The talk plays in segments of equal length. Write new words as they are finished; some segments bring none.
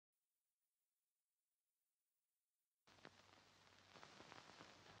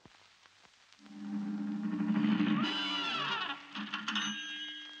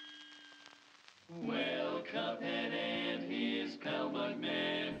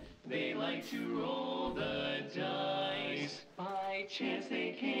like to roll the dice. By chance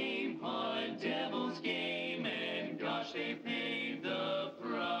they came on a devil's game, and gosh, they paid the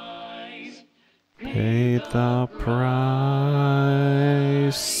price. Paid the price.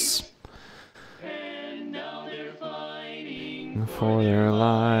 And now they're fighting For their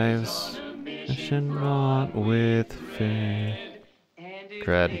lives. Mission wrought with faith.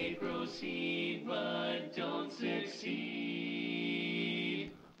 Dread. they proceed but don't succeed.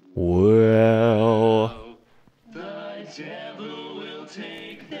 Well, The devil will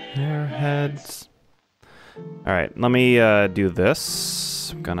take their heads. Alright, let me do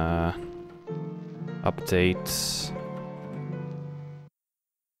this. I'm gonna update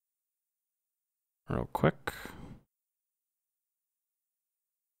real quick.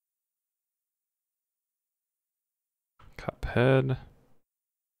 Cuphead.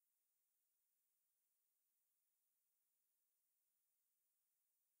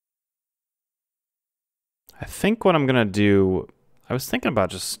 I think what I'm gonna do, I was thinking about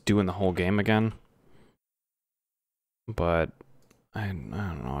just doing the whole game again, but I don't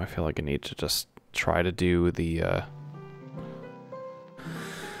know, I feel like I need to just try to do the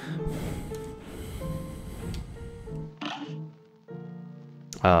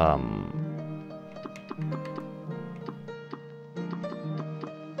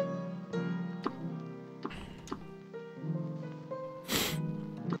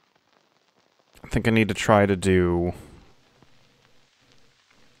I think I need to try to do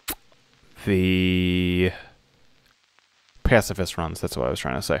the pacifist runs. That's what I was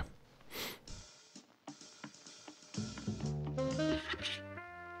trying to say.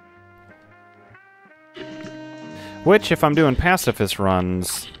 Which, if I'm doing pacifist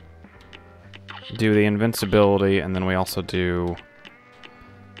runs, do the invincibility, and then we also do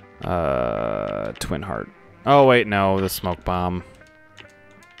Twin Heart. Oh wait, no, the smoke bomb.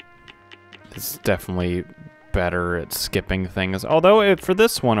 It's definitely better at skipping things. Although, for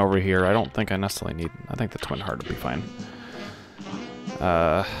this one over here, I don't think I necessarily need... I think the Twin Heart would be fine.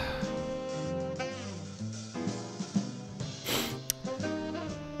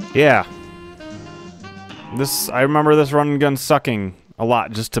 Yeah. I remember this run and gun sucking a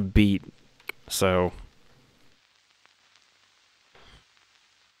lot just to beat, so...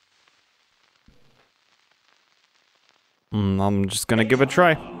 I'm just gonna give it a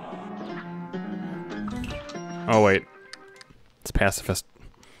try. Oh wait, it's pacifist.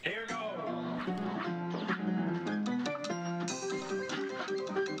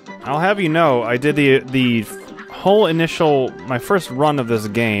 I'll have you know, I did the whole my first run of this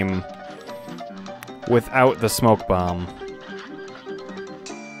game without the smoke bomb,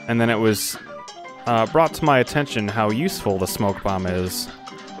 and then it was brought to my attention how useful the smoke bomb is.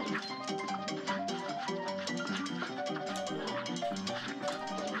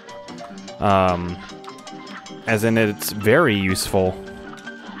 As in, it's very useful.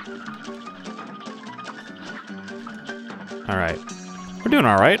 Alright. We're doing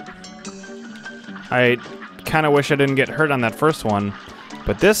alright. I kind of wish I didn't get hurt on that first one,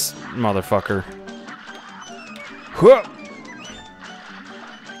 but this motherfucker... Whoa!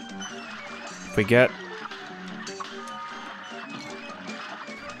 If we get...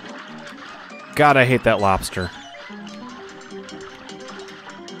 God, I hate that lobster.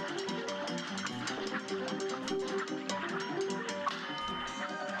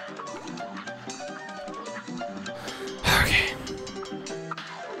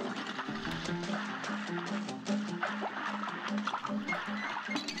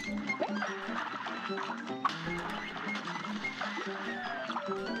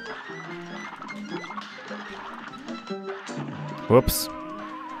 Whoops.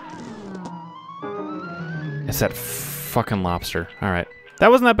 It's that fucking lobster. Alright. That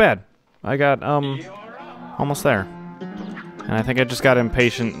wasn't that bad. I got, almost there. And I think I just got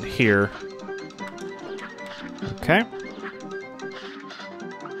impatient here. Okay.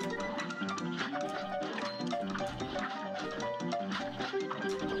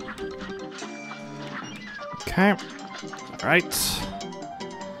 Okay. Alright.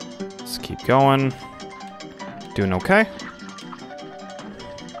 Let's keep going. Doing okay.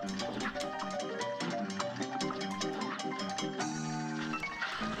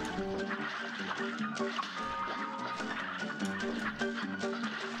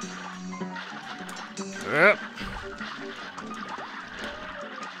 Yep.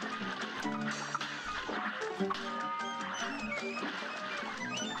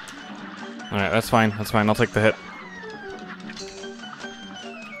 Alright, that's fine. That's fine. I'll take the hit.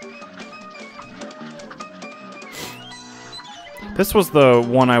 This was the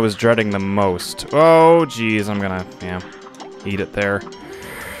one I was dreading the most. Oh, geez. I'm gonna, yeah, eat it there.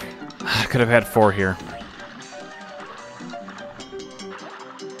 I could have had 4 here.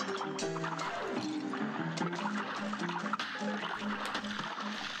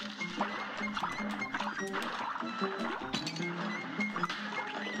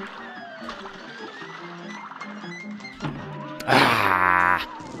 Ah.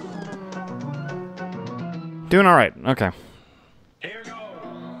 Doing all right. Okay. Here goes.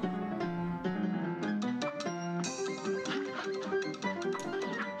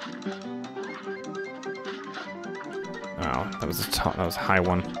 Oh, that was that was a high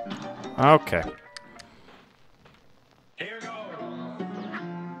one. Okay. Here goes.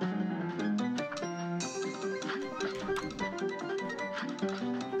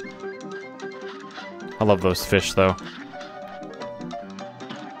 I love those fish, though.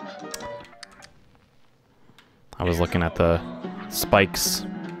 I was looking at the spikes.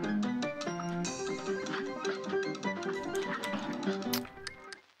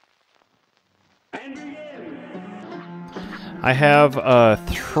 And begin. I have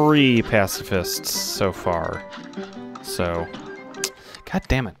 3 pacifists so far. So, god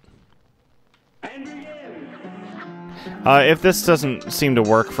damn it. And begin. If this doesn't seem to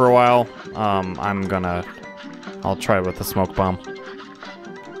work for a while, I'll try with the smoke bomb.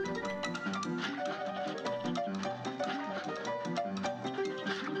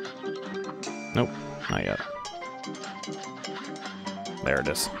 Nope, not yet. There it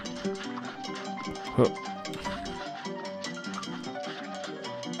is. Whoop.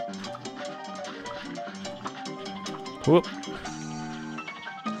 Whoop.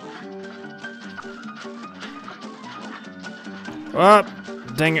 Ah,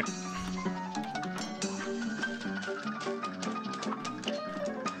 dang it.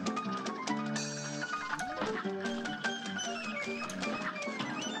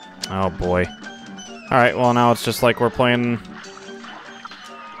 Oh boy. Alright, well now it's just like we're playing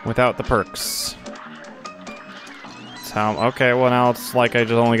without the perks. That's how, okay, well now it's like I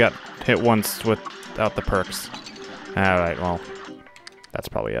just only got hit once without the perks. Alright, well, that's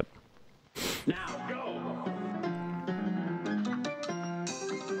probably it. Now go.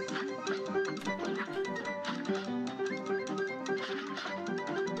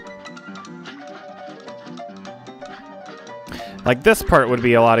 Like, this part would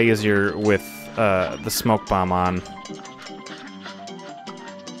be a lot easier with the smoke bomb on.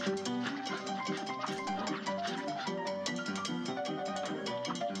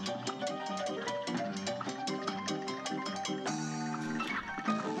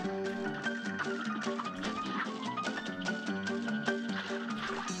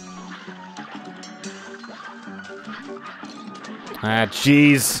 Ah,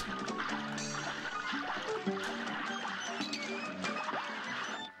 jeez.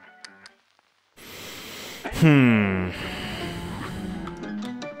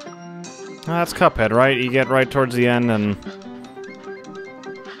 That's Cuphead, right? You get right towards the end and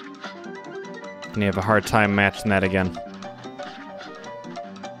you have a hard time matching that again.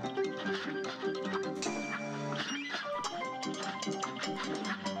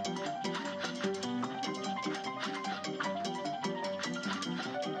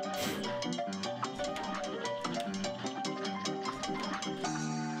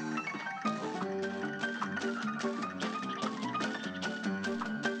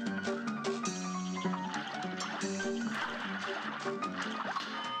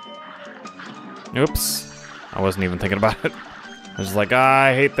 Oops. I wasn't even thinking about it. I was like,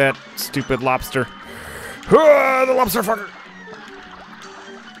 I hate that stupid lobster. Ah, the lobster fucker!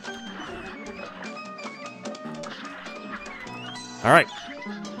 Alright.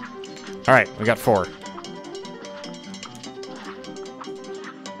 Alright, we got 4.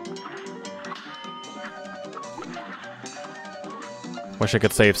 Wish I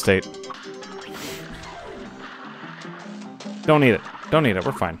could save state. Don't need it. Don't need it.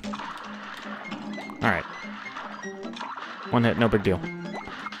 We're fine. Alright. 1 hit, no big deal.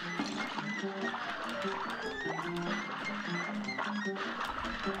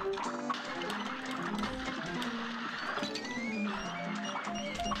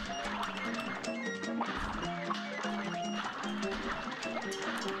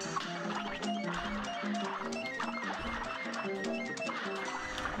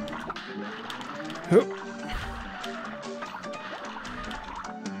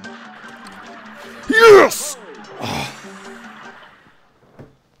 Yes!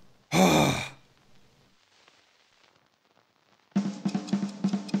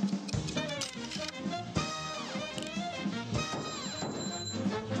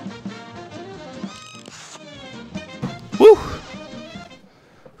 Woo!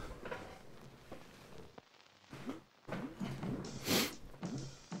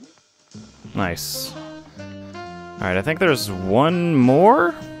 Nice. Alright, I think there's one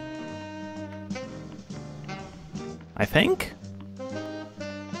more? I think?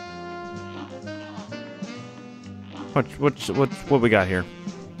 What we got here?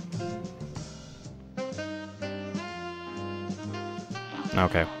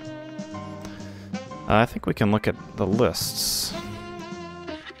 Okay. I think we can look at the lists.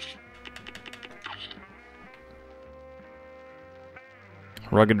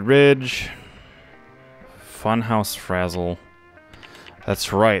 Rugged Ridge. Funhouse Frazzle.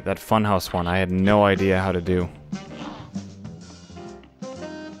 That's right, that Funhouse one. I had no idea how to do.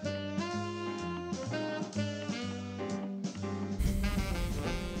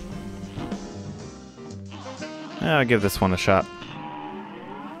 I'll give this one a shot.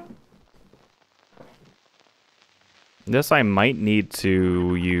 This I might need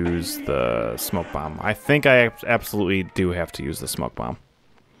to use the smoke bomb. I think I absolutely do have to use the smoke bomb.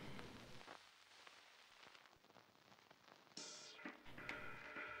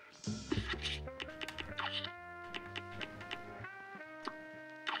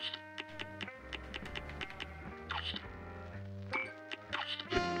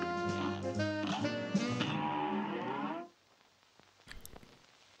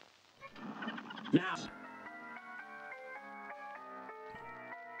 Now.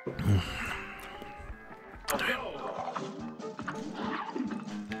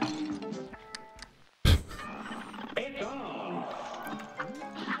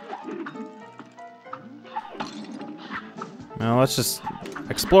 Now let's just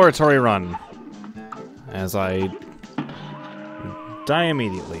exploratory run as I die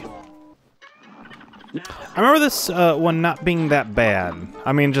immediately. I remember this one not being that bad.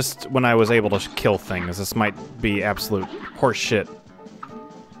 I mean, just when I was able to kill things. This might be absolute horse shit.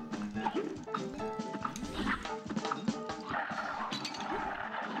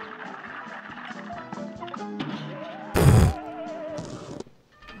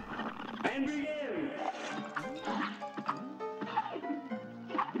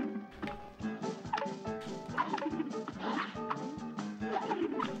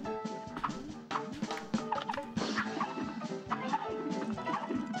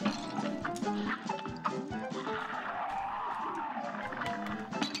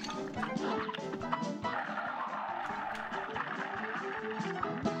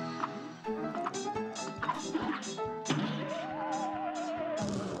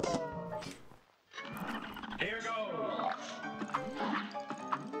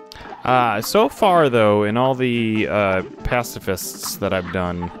 So far, though, in all the pacifists that I've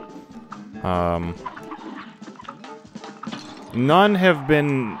done, none have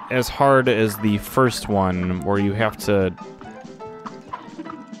been as hard as the first one, where you have to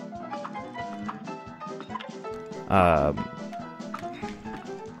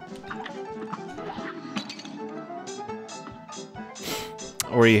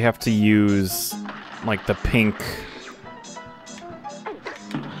use like the pink.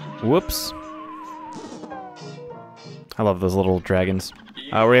 Whoops. I love those little dragons.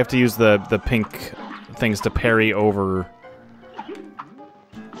 Where you have to use the pink things to parry over.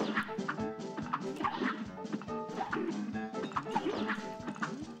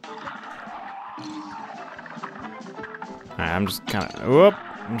 Alright, I'm just kind of... Whoop!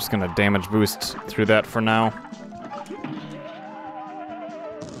 I'm just gonna damage boost through that for now.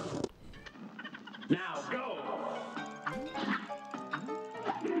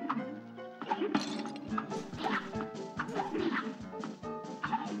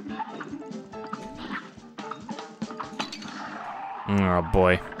 Oh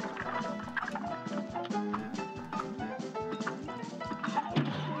boy.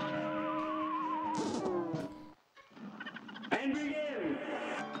 And begin.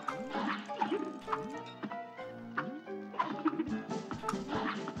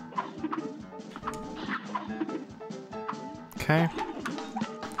 Okay.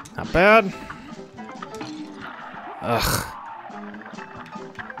 Not bad. Ugh.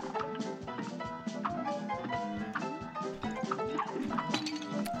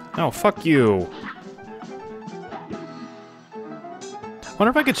 Oh, fuck you. Wonder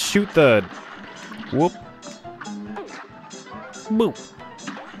if I could shoot the... Whoop. Boop.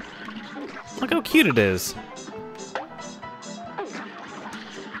 Look how cute it is.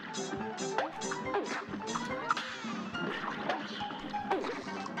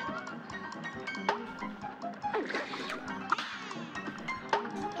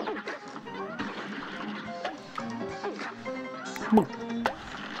 Boop.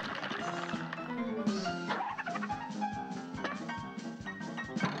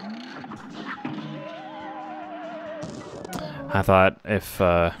 I thought if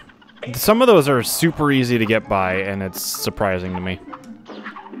Some of those are super easy to get by, and it's surprising to me.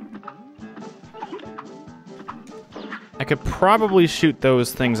 I could probably shoot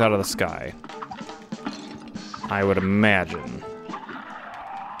those things out of the sky. I would imagine.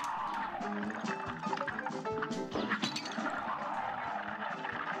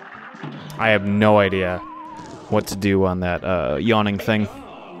 I have no idea what to do on that yawning thing.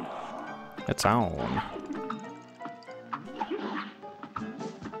 It's on.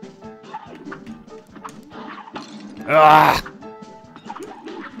 Ah!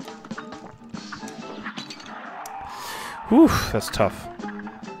 Whew, that's tough.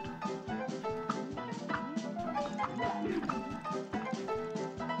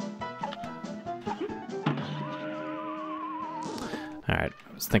 Alright,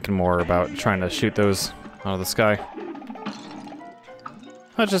 I was thinking more about trying to shoot those out of the sky.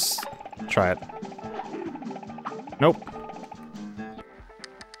 I'll just try it. Nope.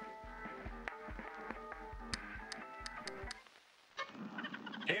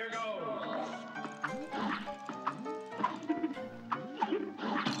 Here goes.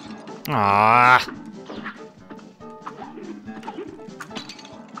 Ah.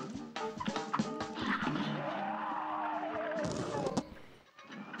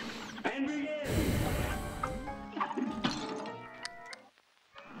 And begin.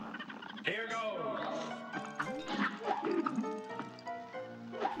 Here goes.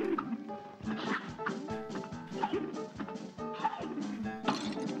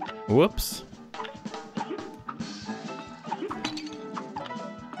 Whoops.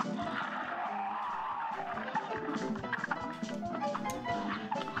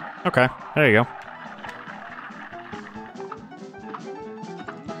 Okay, there you go.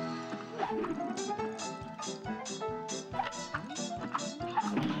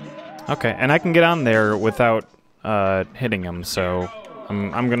 Okay, and I can get on there without hitting him, so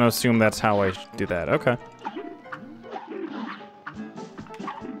I'm gonna assume that's how I do that. Okay.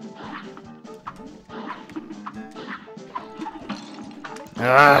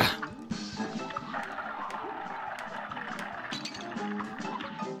 Ah.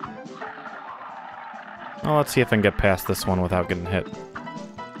 Well, let's see if I can get past this one without getting hit.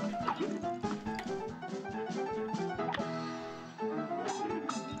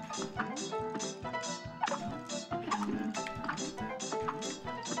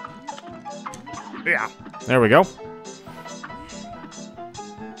 Yeah, there we go.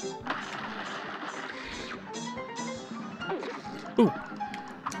 Ooh.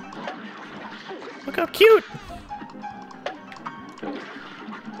 Look how cute!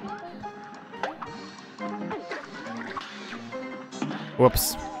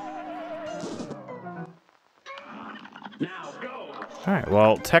 Whoops. Now go. Alright,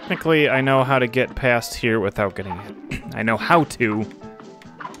 well, technically I know how to get past here without getting hit. I know how to.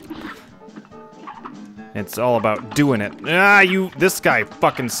 It's all about doing it. Ah, this guy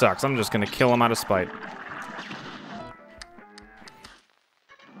fucking sucks. I'm just gonna kill him out of spite.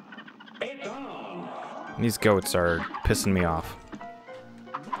 It's on. These goats are pissing me off.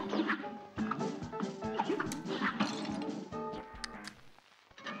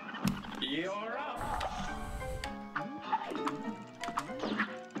 You're up.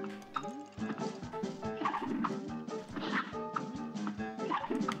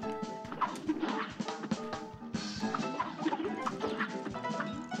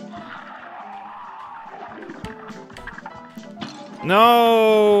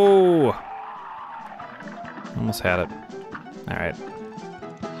 No! Almost had it. Alright.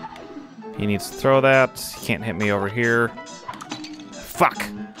 He needs to throw that. He can't hit me over here. Fuck!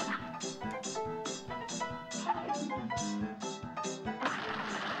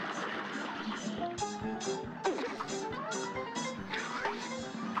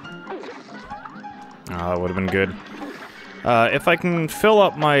 Oh, that would have been good. If I can fill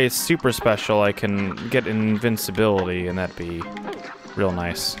up my super special, I can get invincibility, and that'd be real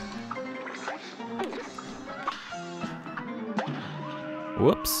nice.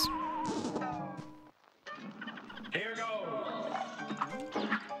 Whoops. Here goes.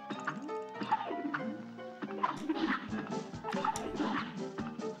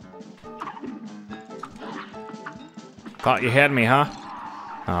 Thought you had me, huh?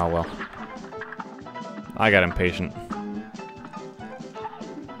 Oh, well. I got impatient.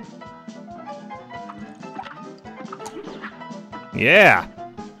 Yeah!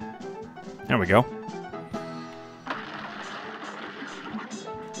 There we go.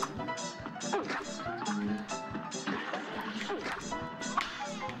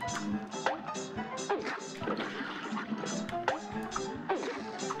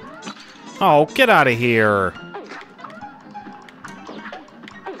 Oh, get out of here!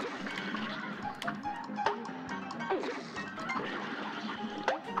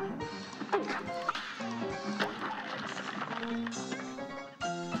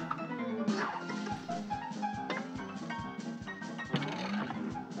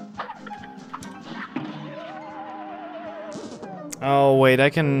 Oh, wait, I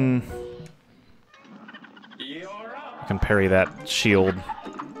can parry that shield.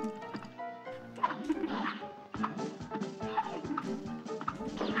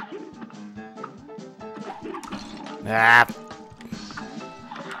 Ah!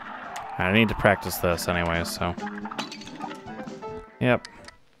 I need to practice this anyway, so... Yep.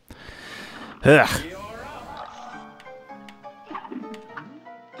 Ugh.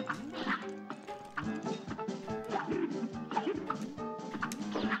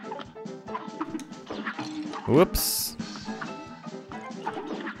 Whoops.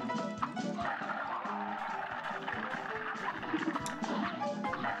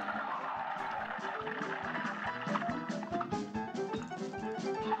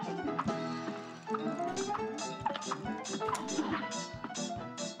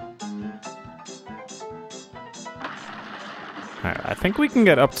 Alright, I think we can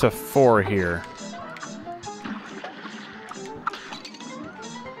get up to 4 here.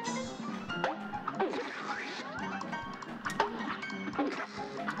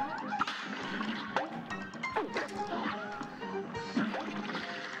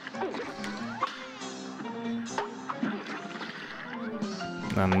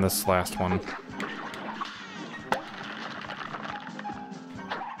 And this last one.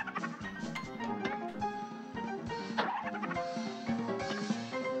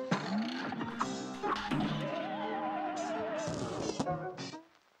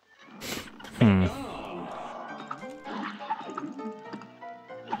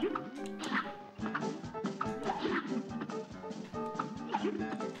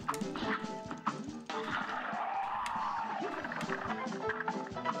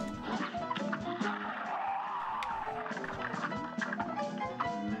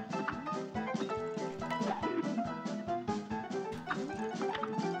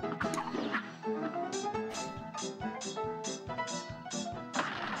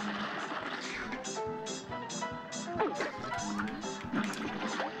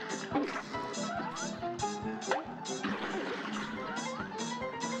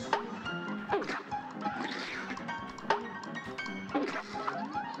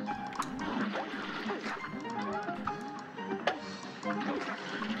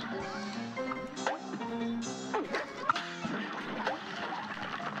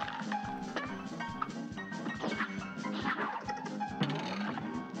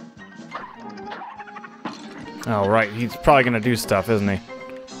 Oh, right. He's probably gonna do stuff, isn't he?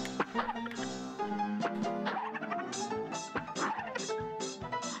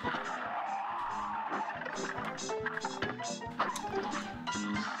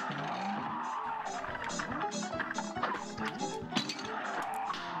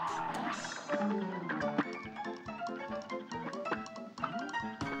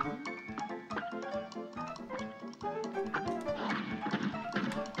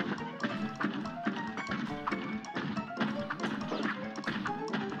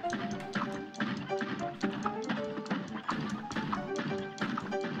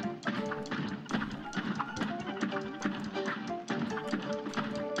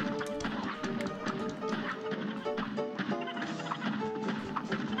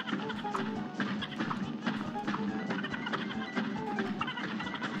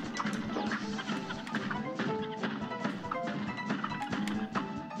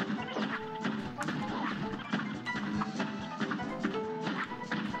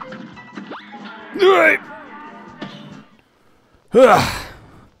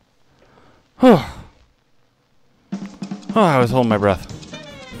 Oh, I was holding my breath.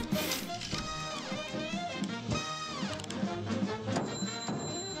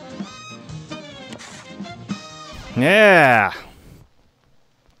 Yeah.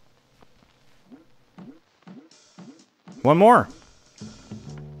 One more.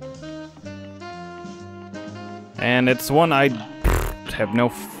 And it's one I have no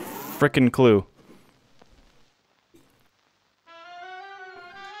frickin' clue.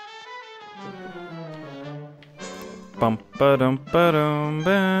 Bum ba dum ba dum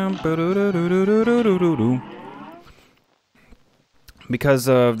bam ba doo doo doo doo doo doo doo doo. Because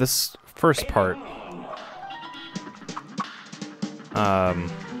of this first part.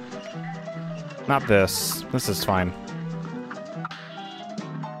 Not this. This is fine.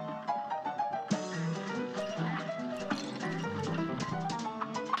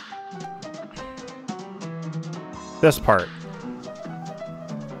 This part.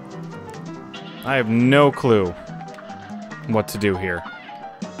 I have no clue what to do here.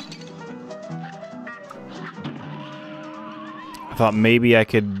 I thought maybe I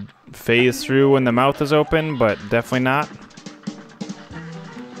could phase through when the mouth is open, but definitely not.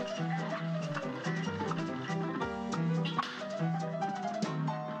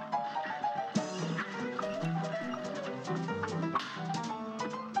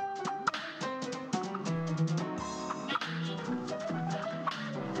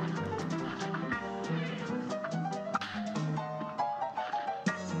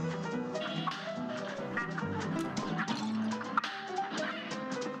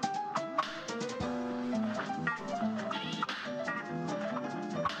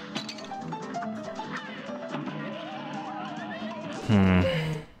 Now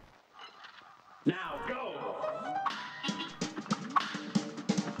go.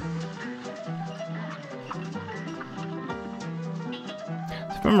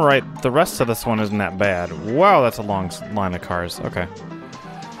 If I'm right, the rest of this one isn't that bad. Wow, that's a long line of cars. Okay.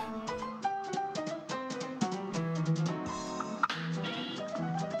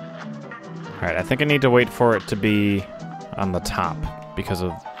 Alright, I think I need to wait for it to be on the top because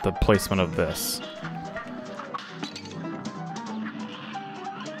of the placement of this.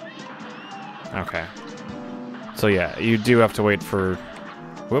 Okay. So yeah, you do have to wait for...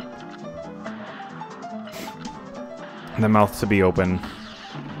 Whoop. The mouth to be open.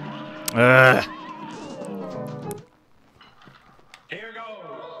 Ugh. Here goes.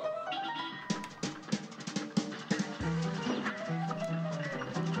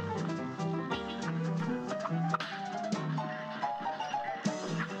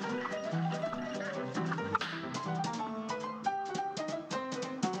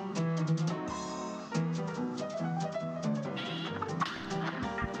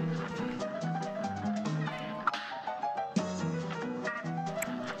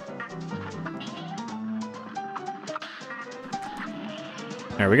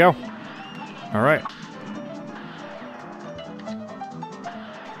 There we go. All right.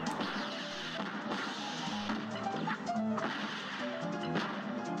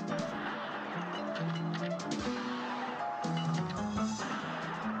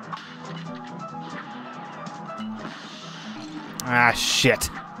 Ah, shit.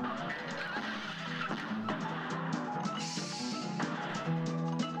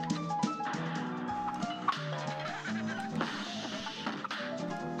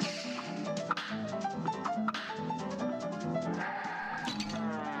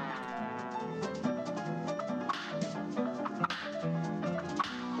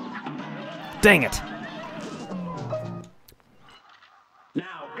 Dang it.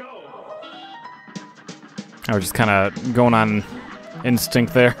 Now go. I was just kind of going on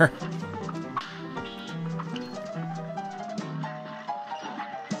instinct there.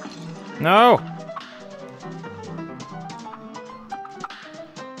 No.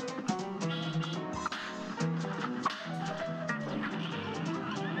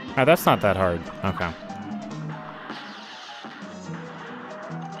 Oh, that's not that hard. Okay.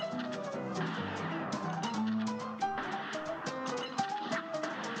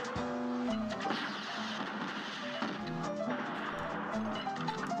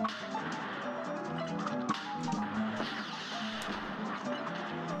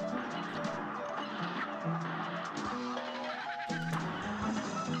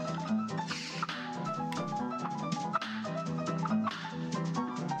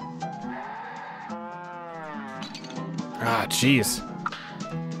 Ah, jeez.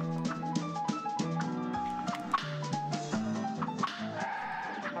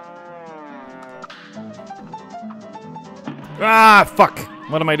 Ah, fuck.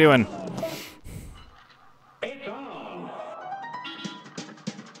 What am I doing? It's on.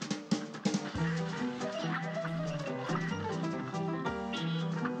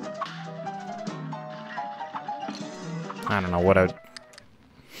 I don't know what I...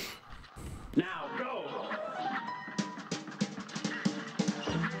 Now go.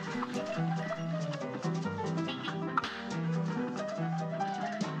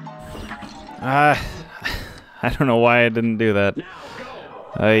 I don't know why I didn't do that. Now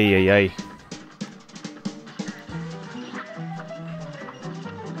go. Ay, ay, ay.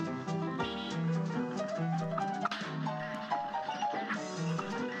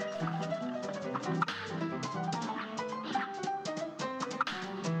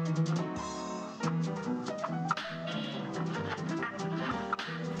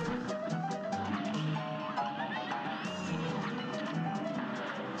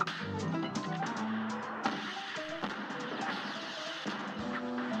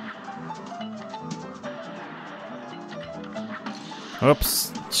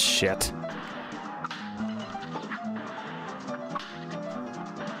 Oops. Shit.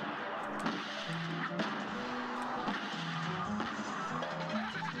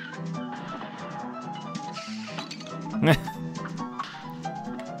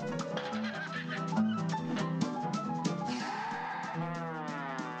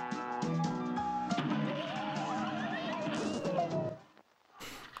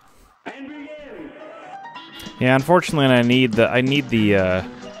 And begin. Yeah, unfortunately I need the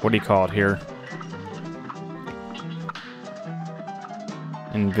what do you call it here?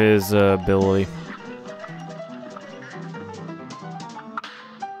 Invisibility.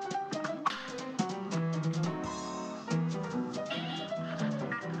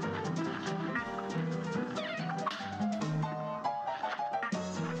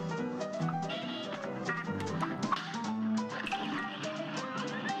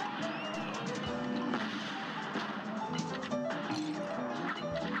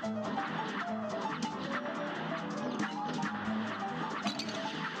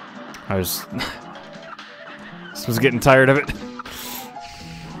 I was... Just was getting tired of it.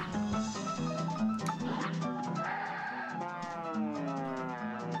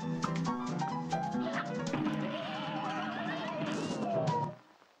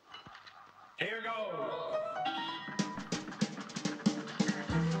 Here goes.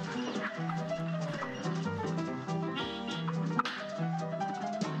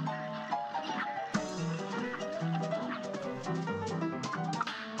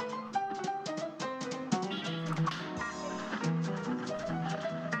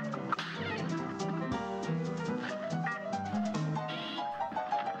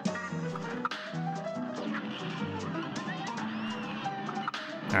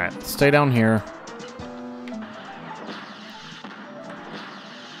 Alright, stay down here.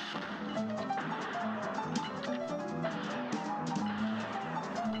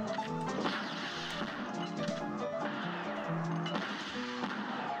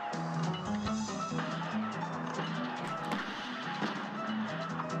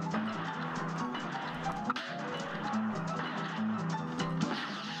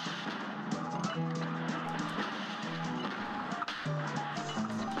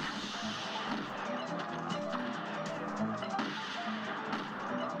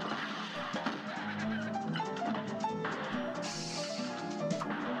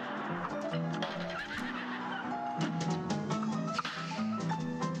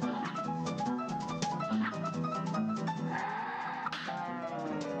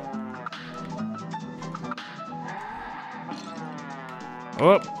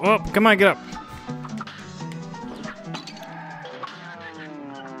 Oh, oh, come on, get up.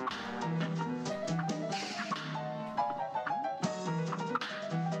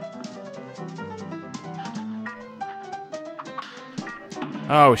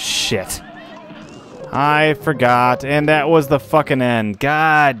 Oh, shit. I forgot, and that was the fucking end.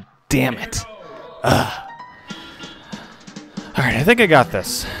 God damn it. Ugh. Alright, I think I got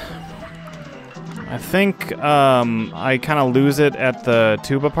this. I think I kind of lose it at the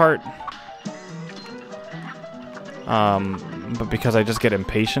tuba part. But because I just get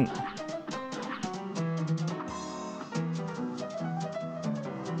impatient.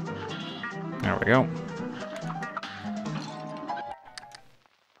 There we go.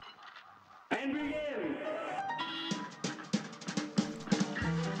 And begin.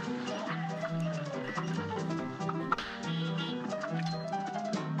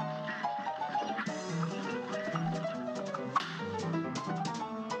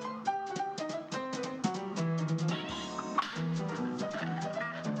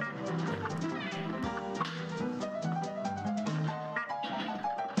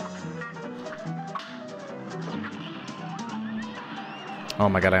 Oh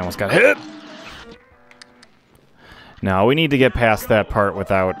my god, I almost got hit! No, we need to get past that part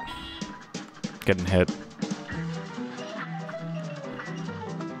without getting hit.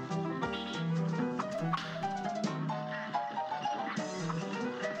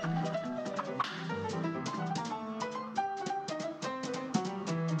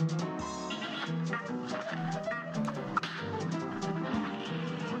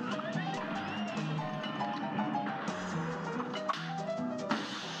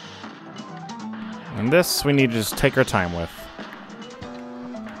 And this, we need to just take our time with.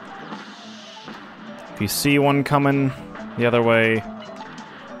 If you see one coming the other way...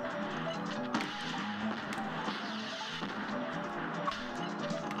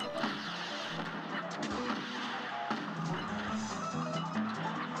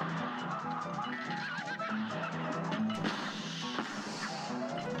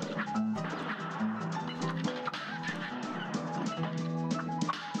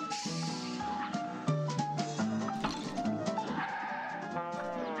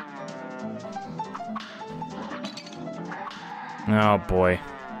 Oh boy.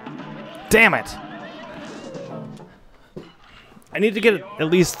 Damn it! I need to get at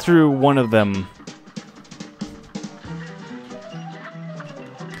least through one of them.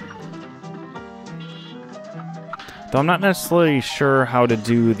 Though I'm not necessarily sure how to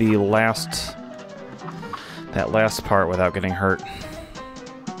do the that last part without getting hurt. So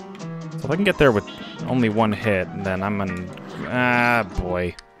if I can get there with only one hit, then I'm in... Ah,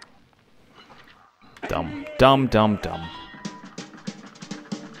 boy. Dumb. Dumb, dumb, dumb.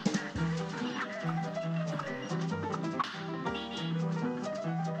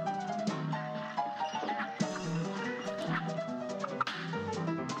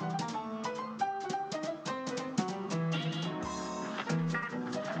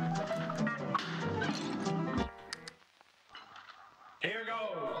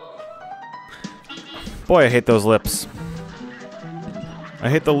 Boy, I hate those lips. I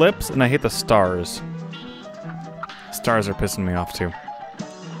hate the lips and I hate the stars. Stars are pissing me off too.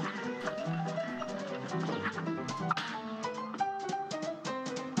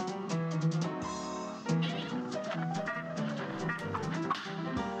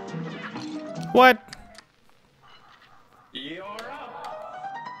 What? You're up.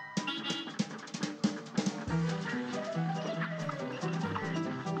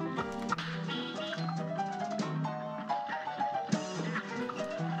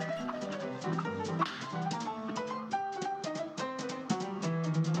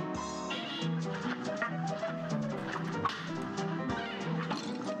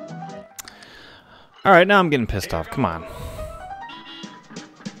 Alright, now I'm getting pissed off. Come on.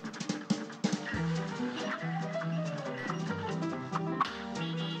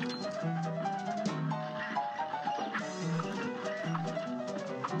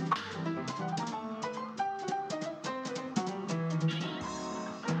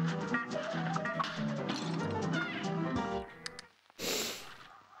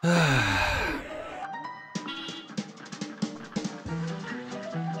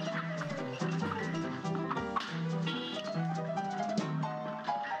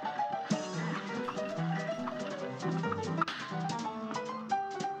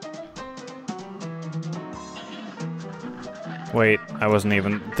 Wait, I wasn't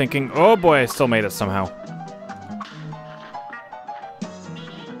even thinking. Oh boy, I still made it somehow.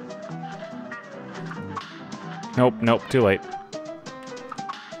 Nope, nope, too late.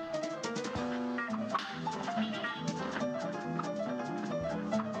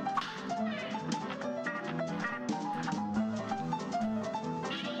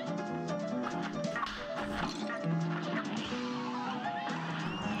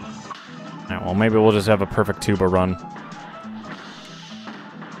 Alright, well maybe we'll just have a perfect tuba run.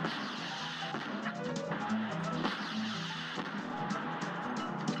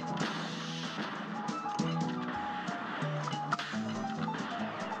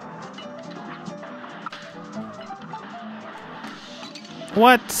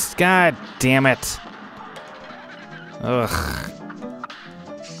 What? God damn it. Ugh.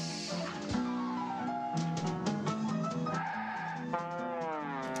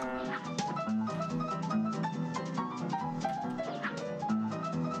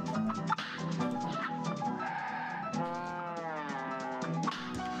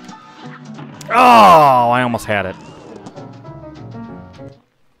 Oh, I almost had it.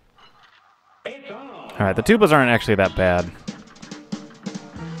 Alright, the tubas aren't actually that bad.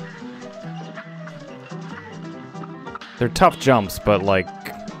 They're tough jumps, but, like,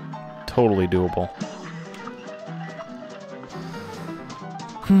 totally doable.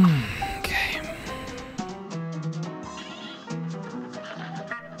 Okay.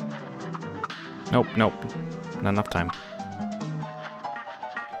 Nope, nope. Not enough time.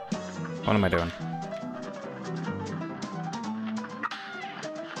 What am I doing?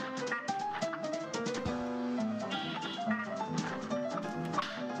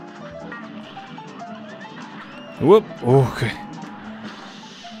 Whoop. Okay.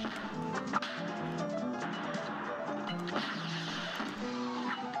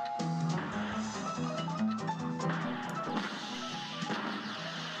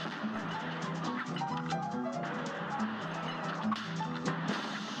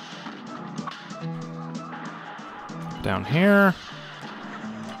 Down here.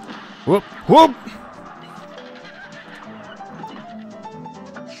 Whoop. Whoop.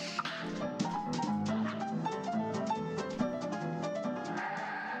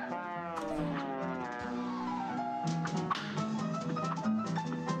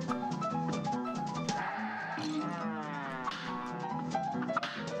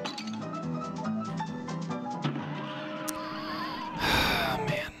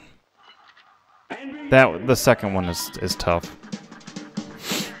 The second one is tough.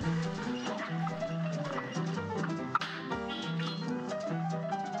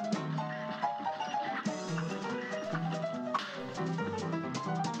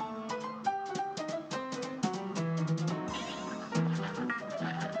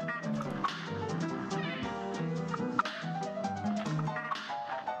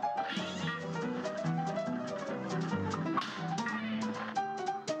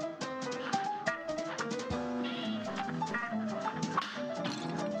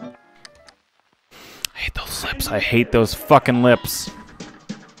 I hate those fucking lips.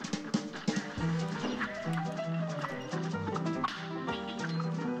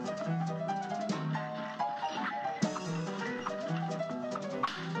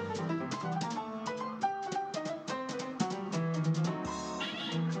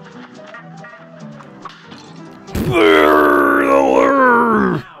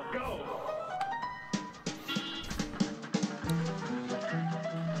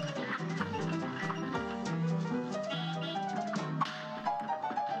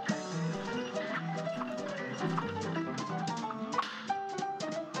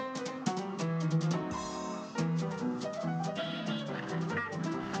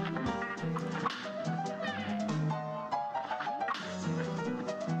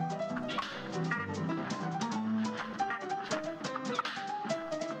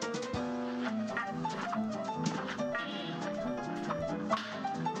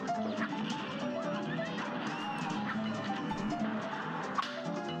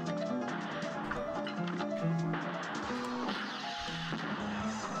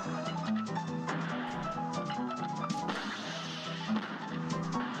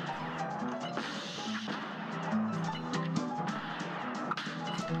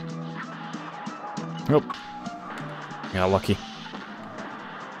 Nope. Got lucky.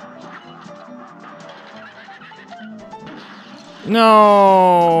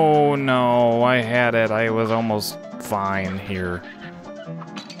 No, no, I had it. I was almost fine here.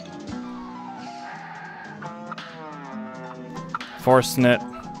 Forcing it.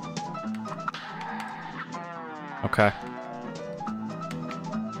 Okay.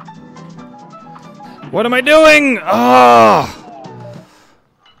 What am I doing? Oh!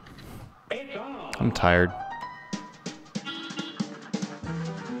 I'm tired.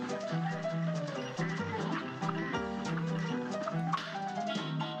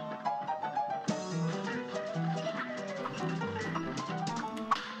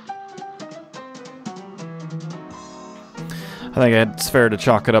 I think it's fair to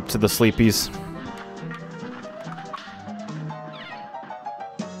chalk it up to the sleepies.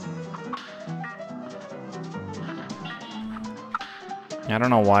 I don't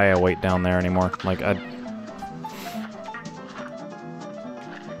know why I wait down there anymore. Like,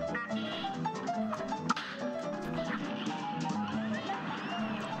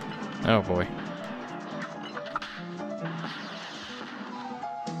 oh boy.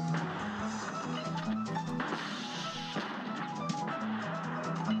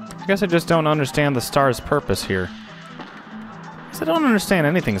 I guess I just don't understand the star's purpose here. I guess I don't understand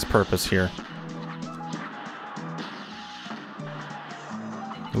anything's purpose here.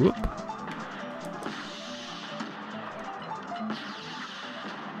 Whoop.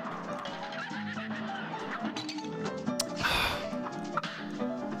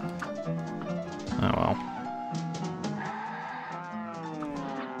 Oh well.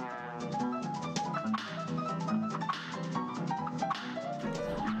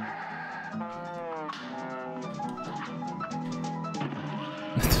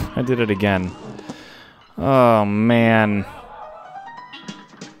 I did it again. Oh man.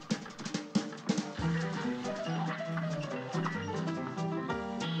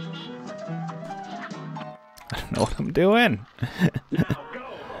 I don't know what I'm doing.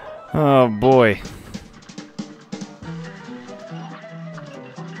 Oh boy.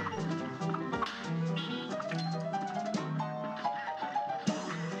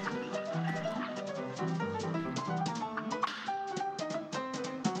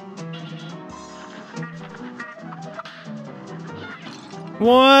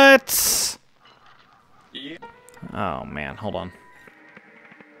 What? Yeah. Oh man, hold on.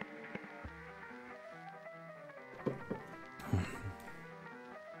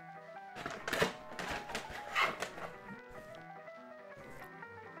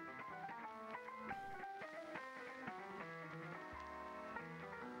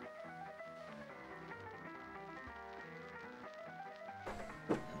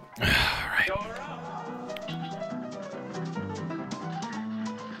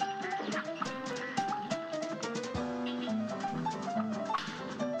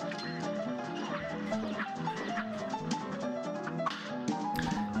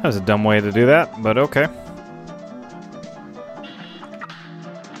 That was a dumb way to do that, but okay.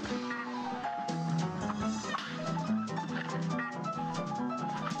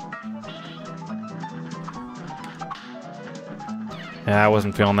 Yeah, I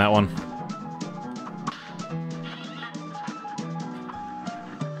wasn't feeling that one.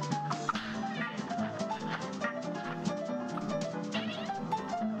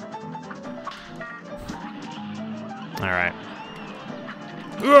 All right.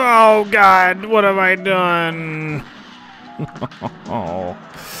 Oh God, what have I done? Oh,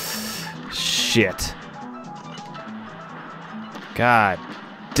 shit. God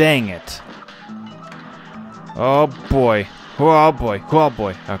dang it. Oh boy. Oh boy. Oh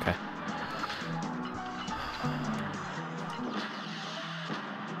boy. Okay.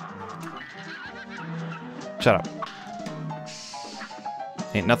 Shut up.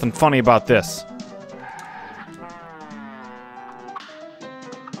 Ain't nothing funny about this.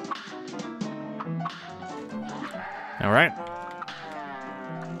 All right.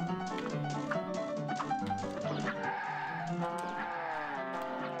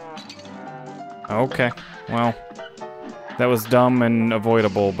 Okay. Well, that was dumb and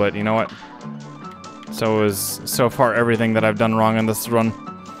avoidable, but you know what? So is so far everything that I've done wrong on this run.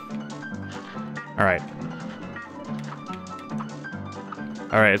 All right.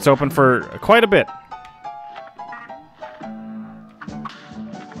 All right, it's open for quite a bit.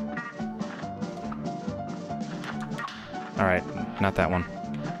 All right, not that one.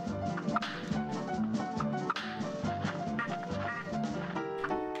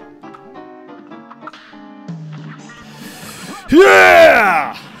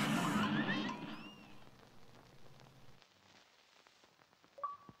 Yeah!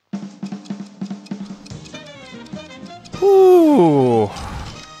 Ooh.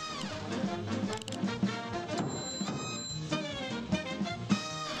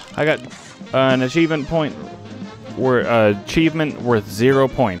 I got an achievement point, achievement worth 0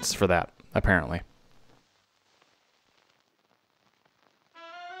 points for that, apparently.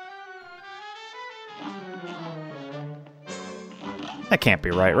 That can't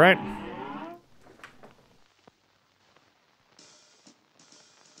be right, right?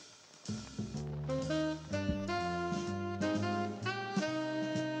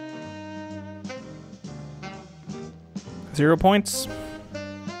 Zero points?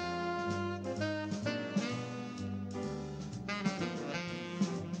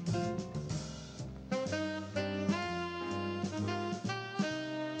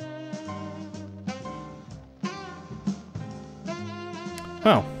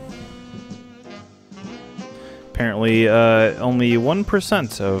 Oh. Apparently, only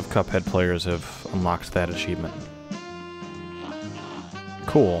 1% of Cuphead players have unlocked that achievement.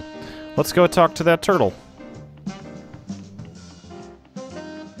 Cool. Let's go talk to that turtle.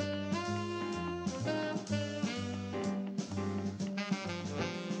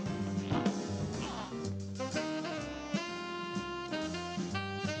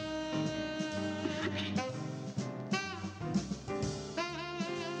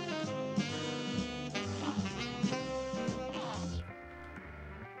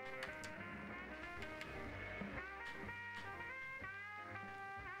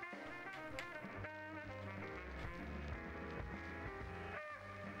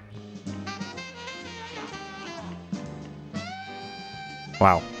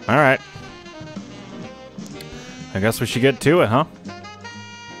 Wow. Alright. I guess we should get to it, huh?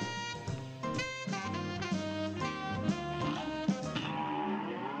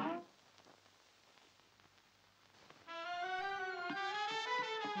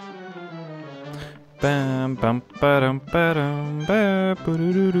 Bam bum ba dum ba dum ba boo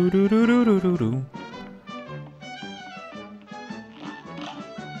doo doo doo doo doo doo doo doo.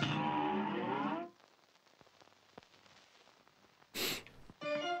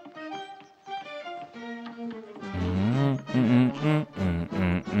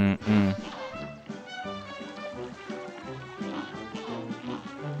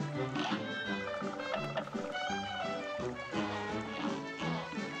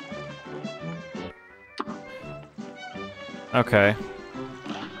 Okay.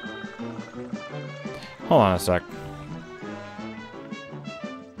 Hold on a sec.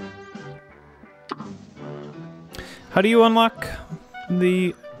 How do you unlock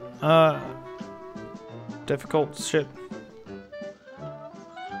the, difficult shit?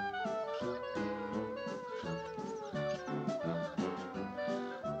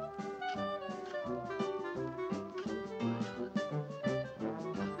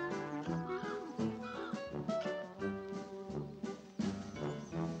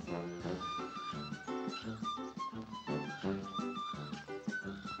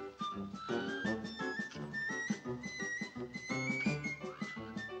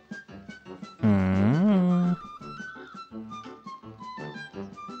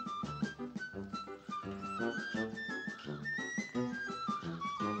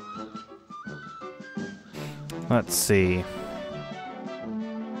 Let's see.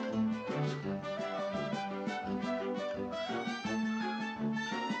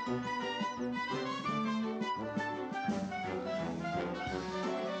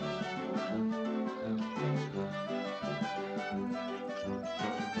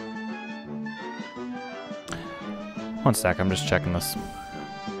 One sec, I'm just checking this.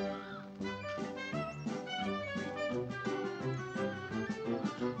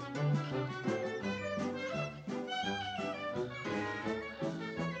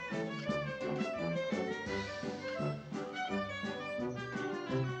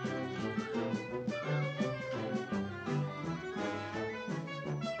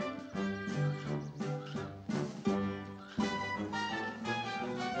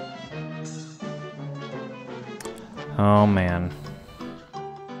 Oh man.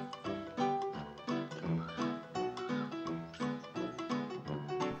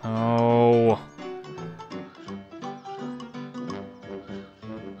 Oh.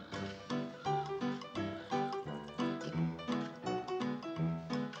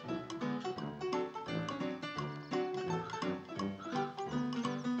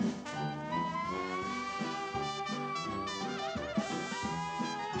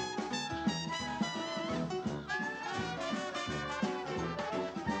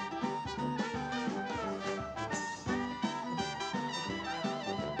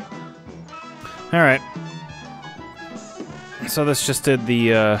 All right. So this just did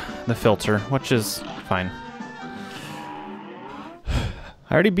the filter, which is fine.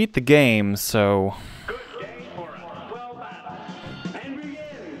 I already beat the game, so... Good day for us. Well battled. And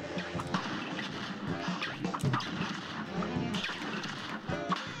begin.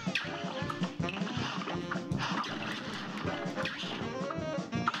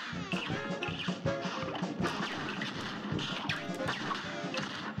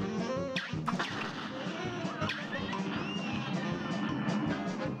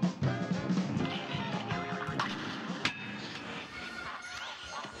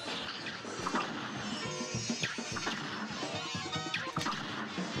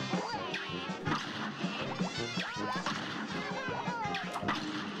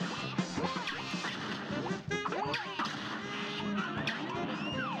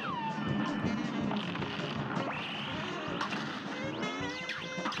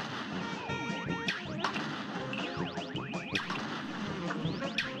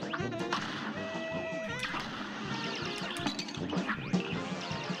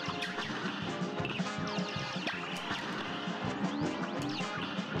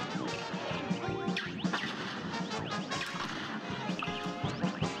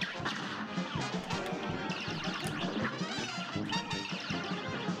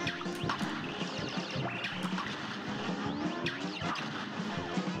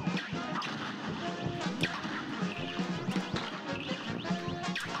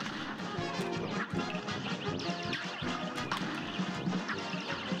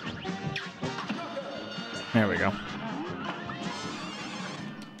 There we go.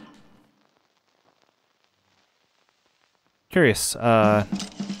 Curious, I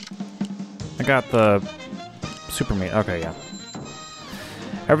got the super meat. Okay, yeah.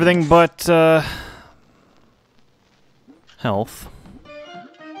 Everything but, health.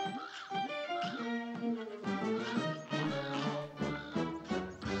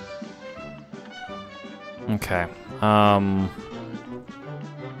 Okay,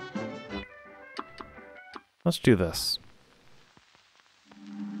 let's do this.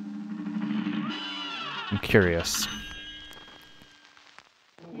 I'm curious.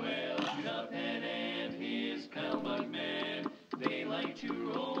 Well, Cuphead and his pal Bugman, they like to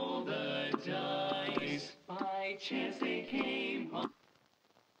roll the dice. By chance they came on.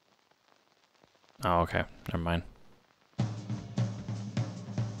 Oh, okay. Never mind.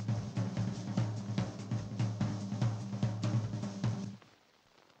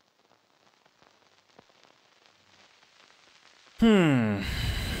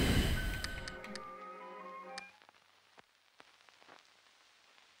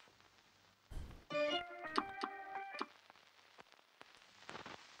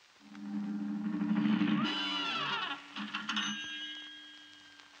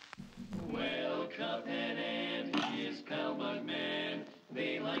 Well, Cuphead and his pal Bugman,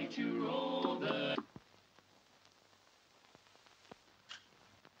 they like to roll the.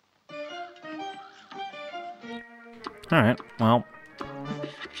 Alright, well.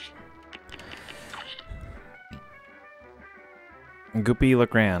 Goopy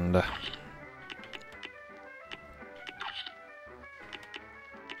LeGrand.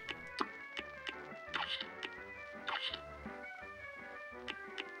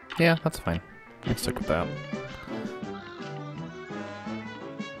 Yeah, that's fine. Let's stick with that.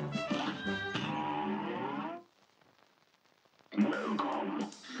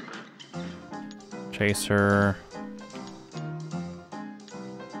 Chaser.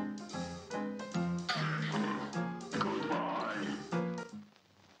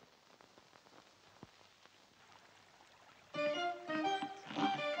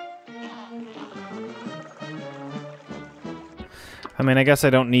 I mean, I guess I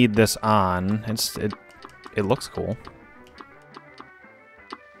don't need this on. It looks cool.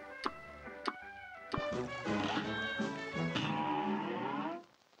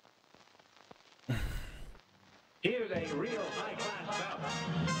 Here's a real high-class bout.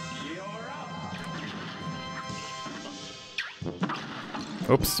 You're up.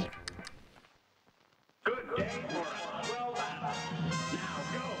 Oops. Good day for us. Well battled. Now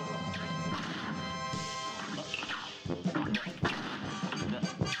go.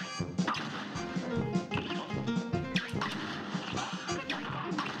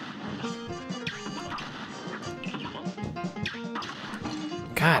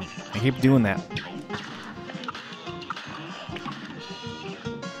 God, I keep doing that.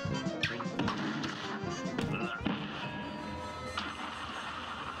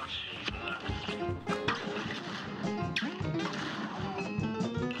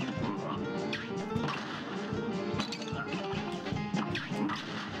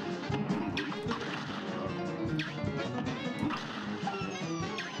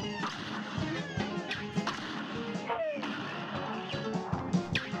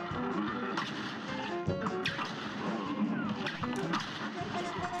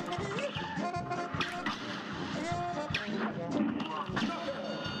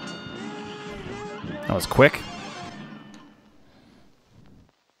 That was quick.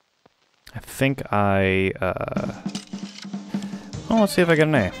 I think I, oh, let's see if I get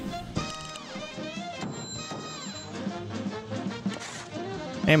an A.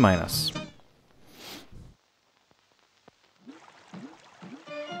 A minus.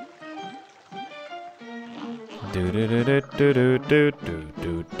 Do do do do do do do do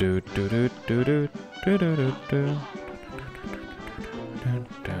do do do do do do.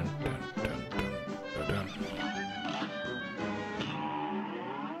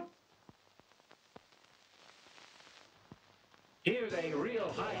 Here's a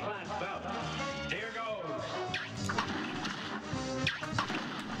real high-class bout. Here goes.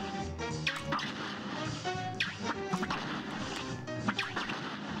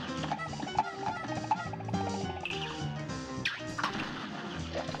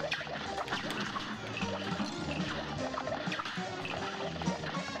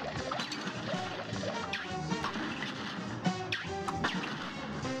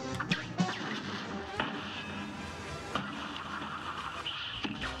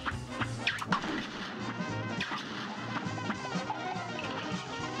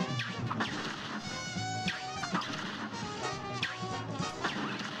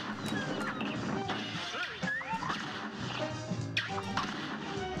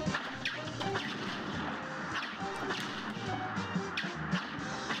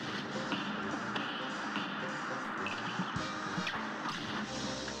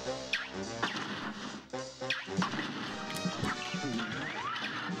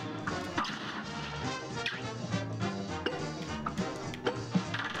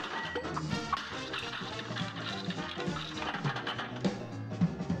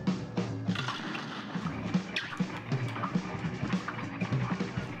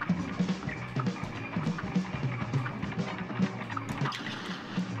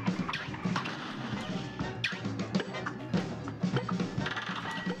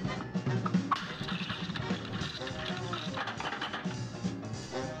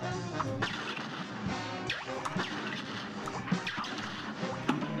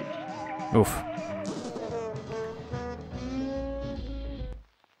 Oof.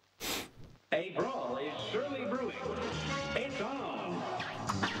 A brawl is surely brewing. It's on.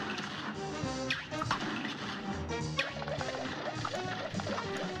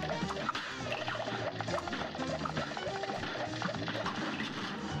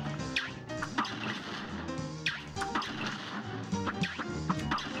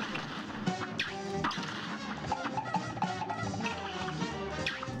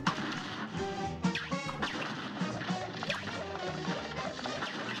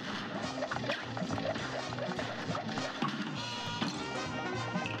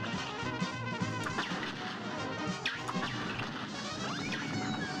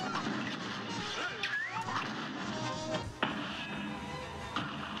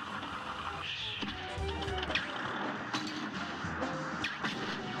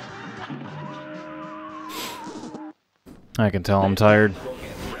 I can tell I'm tired.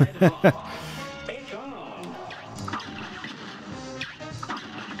 It's on.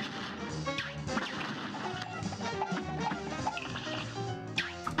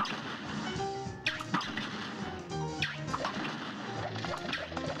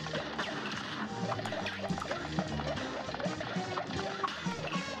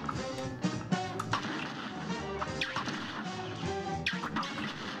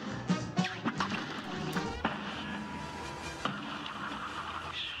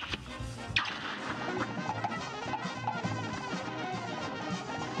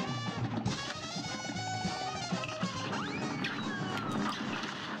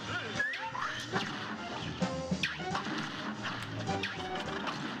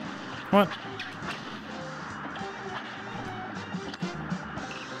 What?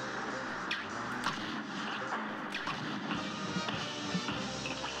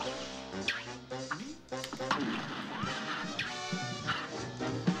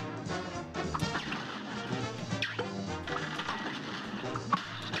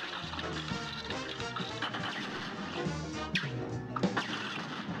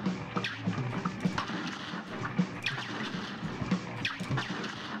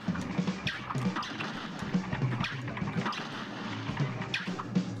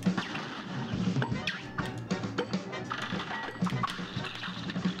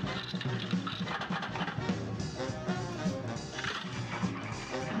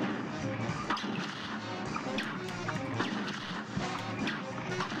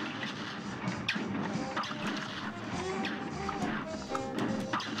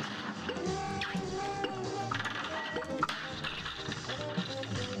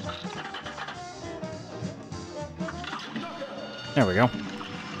 There we go.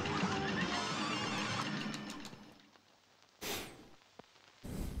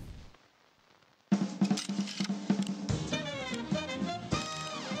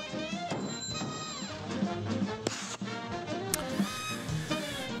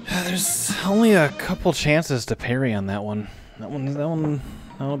 There's only a couple chances to parry on that one.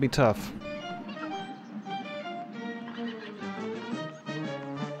 That'll be tough.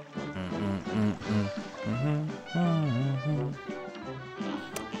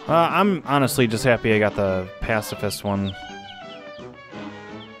 I'm honestly just happy I got the pacifist one.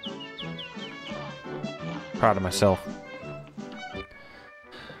 Proud of myself.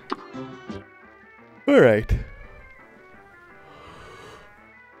 All right.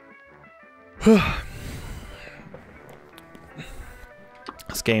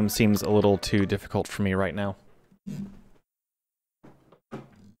 This game seems a little too difficult for me right now.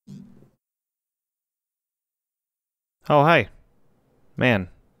 Oh, hi. Man,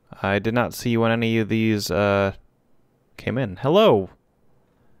 I did not see when any of these came in. Hello.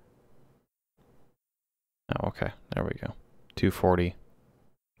 Oh, okay. There we go. 240,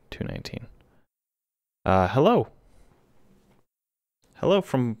 219. Hello.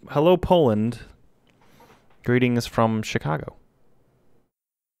 Hello Poland. Greetings from Chicago.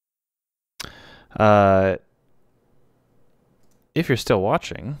 If you're still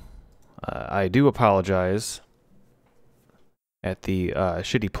watching, I do apologize at the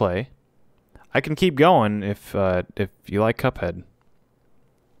shitty play. I can keep going if you like Cuphead.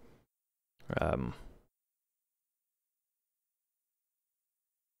 I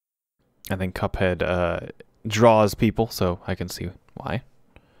think Cuphead draws people, so I can see why.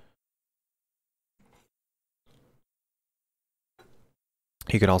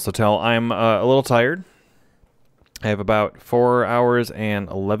 You can also tell I'm a little tired. I have about 4 hours and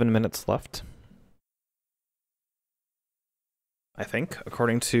 11 minutes left. I think,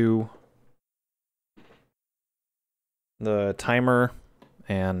 according to the timer,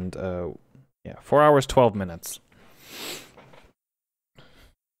 and yeah, 4 hours, 12 minutes.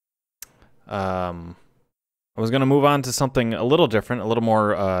 I was going to move on to something a little different, a little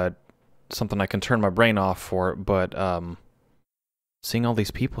more something I can turn my brain off for, but seeing all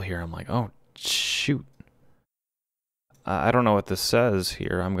these people here, I'm like, oh, shoot. I don't know what this says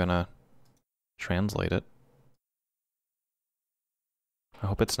here. I'm going to translate it. I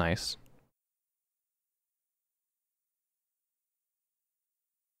hope it's nice.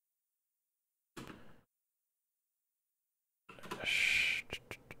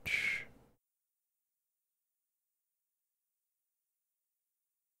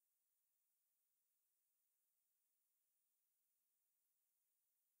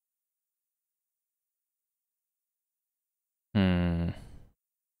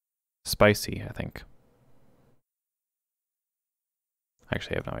 Spicy, I think.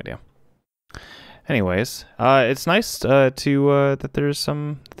 Actually, I have no idea. Anyways, it's nice that there's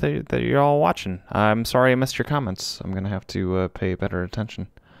some that you're all watching. I'm sorry I missed your comments. I'm gonna have to pay better attention.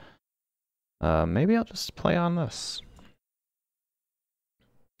 Maybe I'll just play on this.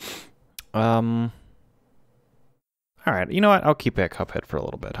 All right, you know what? I'll keep at Cuphead for a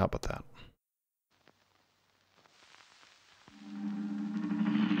little bit. How about that?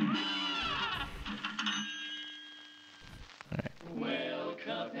 Well,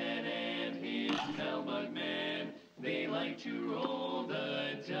 Cuphead and his Hellbug Man, they like to roll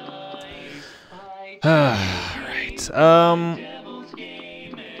the dice. Right.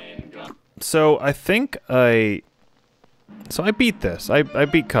 So I think I beat this. I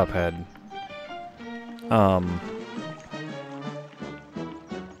beat Cuphead.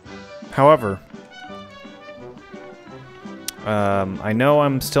 However, I know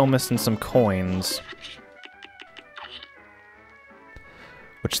I'm still missing some coins.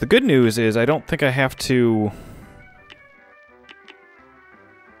 Which the good news is I don't think I have to...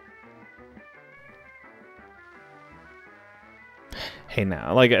 Hey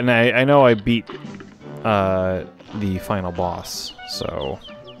now, like, and I know I beat the final boss, so...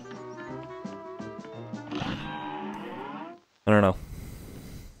 I don't know.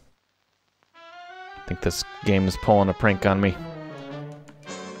 I think this game is pulling a prank on me.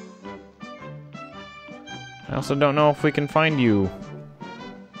 I also don't know if we can find you.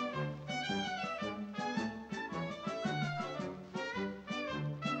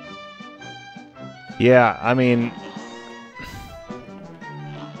 Yeah, I mean...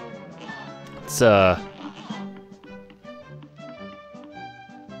 It's, Man,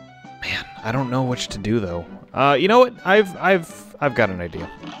 I don't know which to do, though. You know what? I've got an idea.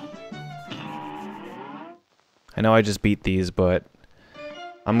 I know I just beat these, but...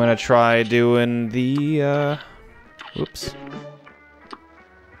 I'm gonna try doing the, Whoops.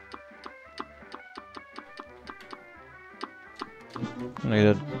 I need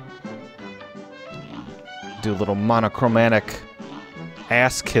to do a little monochromatic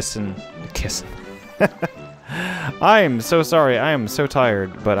ass kissing. I'm so sorry. I am so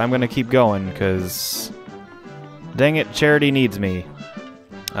tired, but I'm gonna keep going because, dang it, Charity needs me.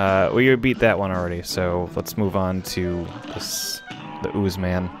 We beat that one already, so let's move on to this, the Ooze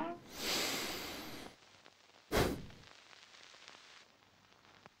Man.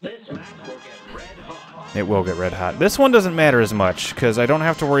 It will get red hot. This one doesn't matter as much because I don't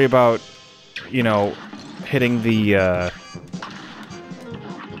have to worry about, you know, hitting the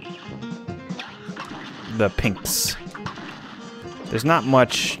pinks. There's not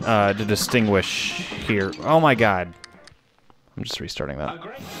much to distinguish here. Oh my god. I'm just restarting that.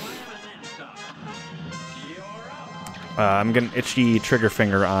 I'm getting itchy trigger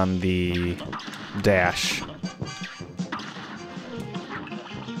finger on the dash.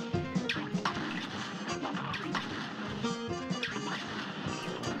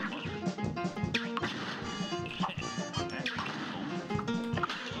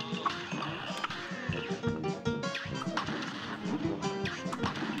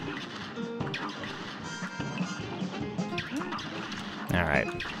 Alright.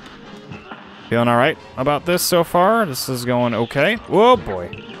 Feeling alright about this so far? This is going okay. Whoa, boy.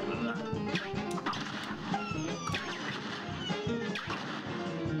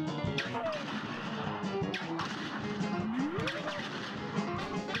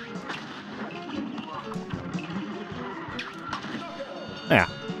 Yeah.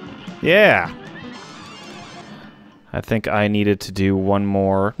 Yeah. I think I needed to do one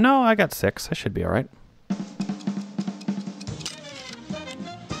more. No, I got 6. I should be alright.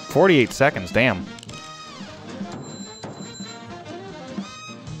 48 seconds, damn.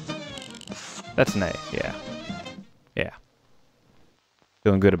 That's an A, yeah. Yeah.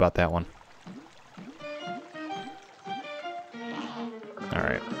 Feeling good about that one.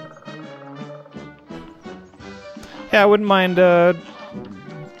 Alright. Yeah, I wouldn't mind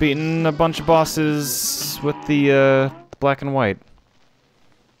beating a bunch of bosses with the black and white.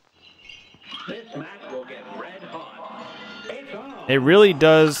 It really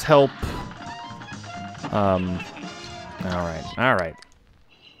does help. Alright.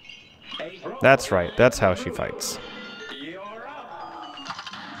 That's right. That's how she fights.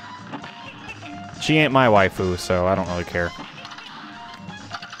 She ain't my waifu, so I don't really care.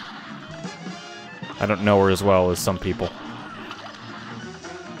 I don't know her as well as some people.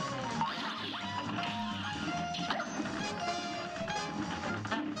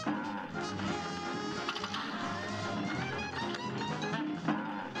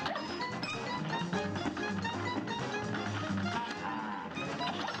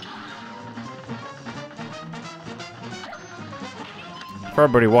 For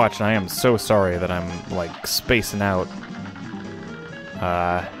everybody watching, I am so sorry that I'm, like, spacing out.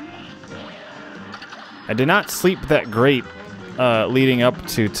 I did not sleep that great leading up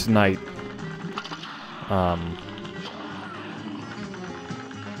to tonight.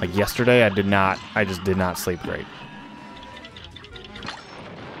 Like yesterday, I just did not sleep great.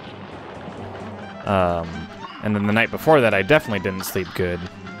 And then the night before that, I definitely didn't sleep good.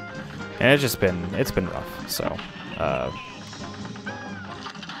 And it's been rough, so,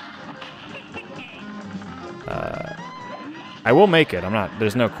 I will make it.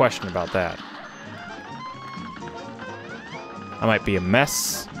 There's no question about that. I might be a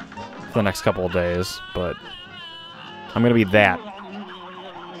mess for the next couple of days, but I'm gonna be that.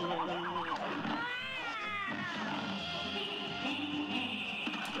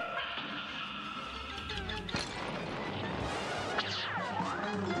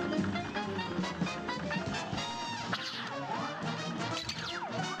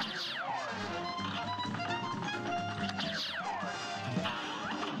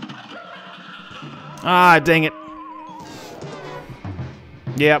 Ah, dang it.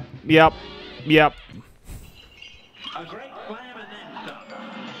 Yep. A great slam and then some.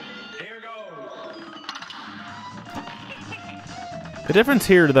 Here goes. The difference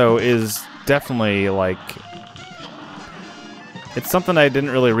here, though, is definitely, like... It's something I didn't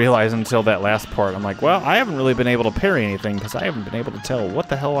really realize until that last part. I'm like, well, I haven't really been able to parry anything because I haven't been able to tell what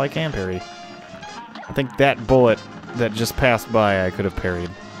the hell I can parry. I think that bullet that just passed by I could have parried.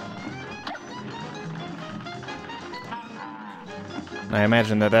 I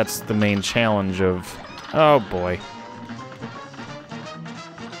imagine that that's the main challenge of... Oh, boy.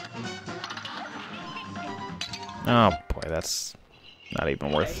 Oh, boy, that's not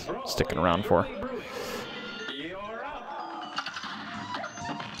even worth sticking around for.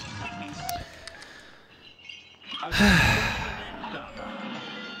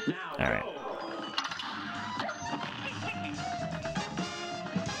 Alright.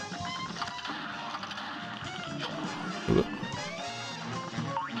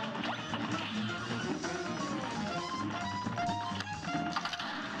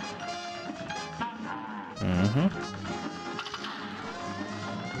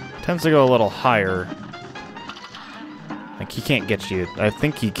 Tends to go a little higher. Like, he can't get you. I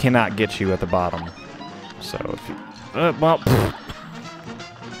think he cannot get you at the bottom. So, if you... well... Pfft.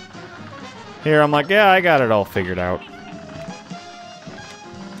 Here, I'm like, yeah, I got it all figured out.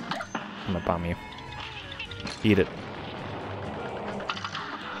 I'm gonna bomb you. Eat it.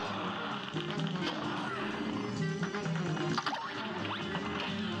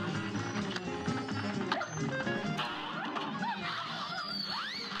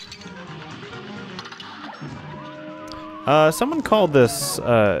 Someone called this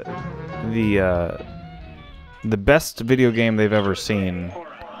the best video game they've ever seen,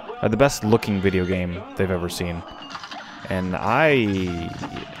 the best looking video game they've ever seen, and I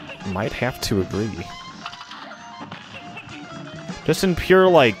might have to agree. Just in pure,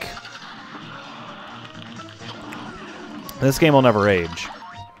 like, this game will never age.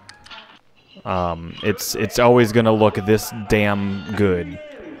 It's always gonna look this damn good.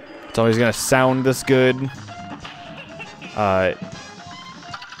 It's always gonna sound this good.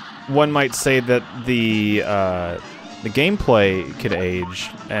 One might say that the gameplay could age,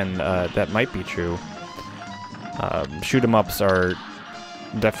 and that might be true. Shoot 'em ups are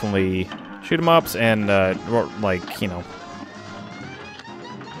definitely shoot 'em ups, and like, you know,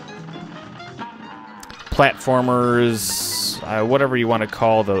 platformers, whatever you want to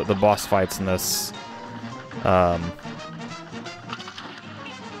call the boss fights in this.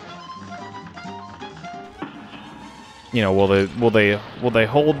 You know, will they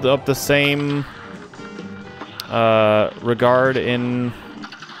hold up the same regard in,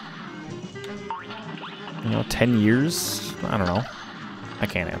 you know, 10 years? I don't know. I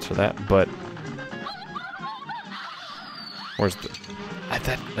can't answer that, but where's the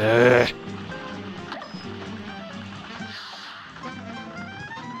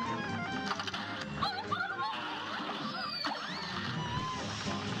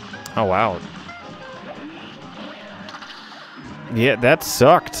Oh wow. Yeah, that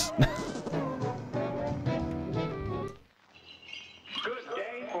sucked. Good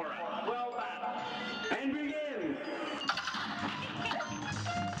day for a well battle. And begin.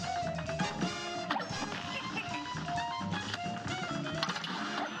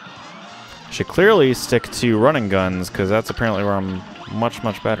 Should clearly stick to running guns, because that's apparently where I'm much,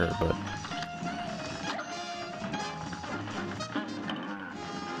 much better, but...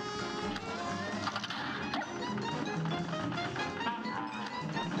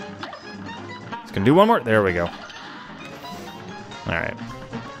 Gonna do one more. There we go. Alright.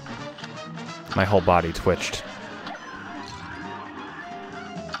 My whole body twitched.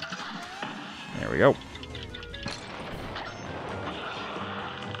 There we go.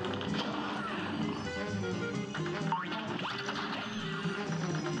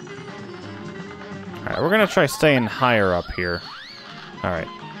 Alright, we're gonna try staying higher up here. Alright.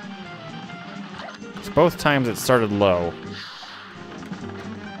 So both times it started low.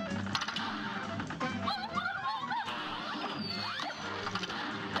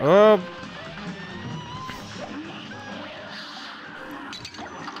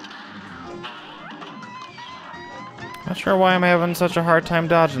 Not sure why I'm having such a hard time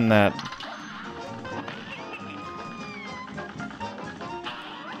dodging that.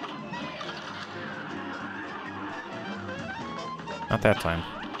 Not that time.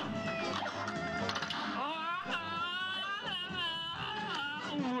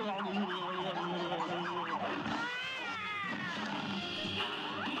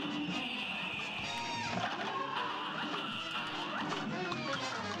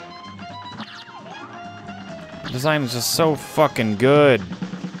 The design is just so fucking good.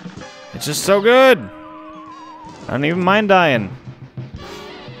 It's just so good. I don't even mind dying.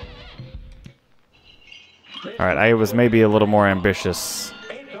 Alright, I was maybe a little more ambitious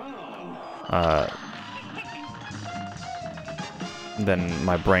than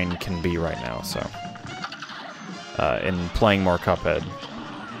my brain can be right now, so in playing more Cuphead.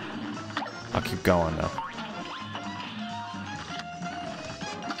 I'll keep going though.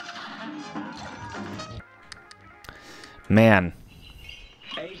 Man.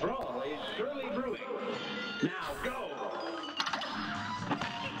 A brawl is surely brewing. Now go.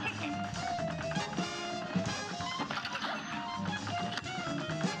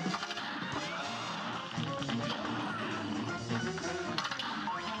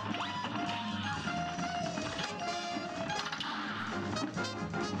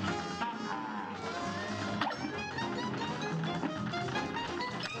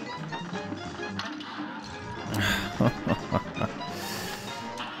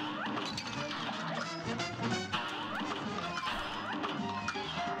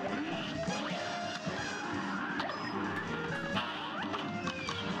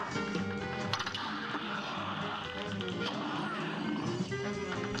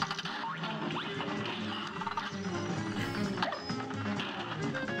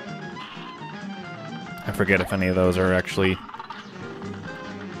 I forget if any of those are actually...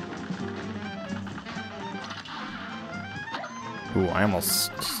 Ooh, I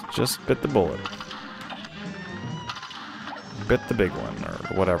almost just bit the bullet. Bit the big one,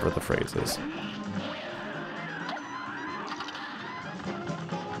 or whatever the phrase is.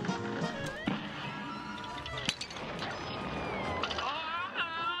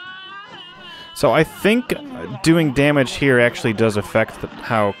 So I think doing damage here actually does affect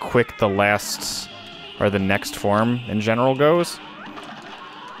how quick the last, or the next form in general goes.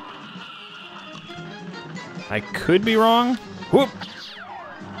 I could be wrong. Whoop!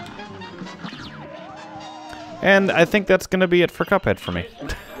 And I think that's gonna be it for Cuphead for me.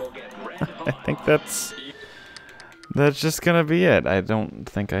 I think that's just gonna be it. I don't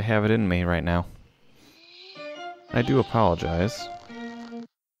think I have it in me right now. I do apologize.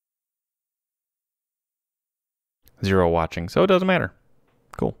 0 watching, so it doesn't matter.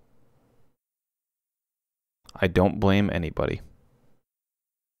 Cool. I don't blame anybody.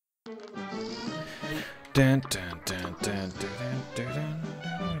 Dun, dun, dun, dun, dun, dun, dun,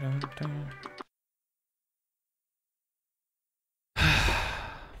 dun, dun, dun.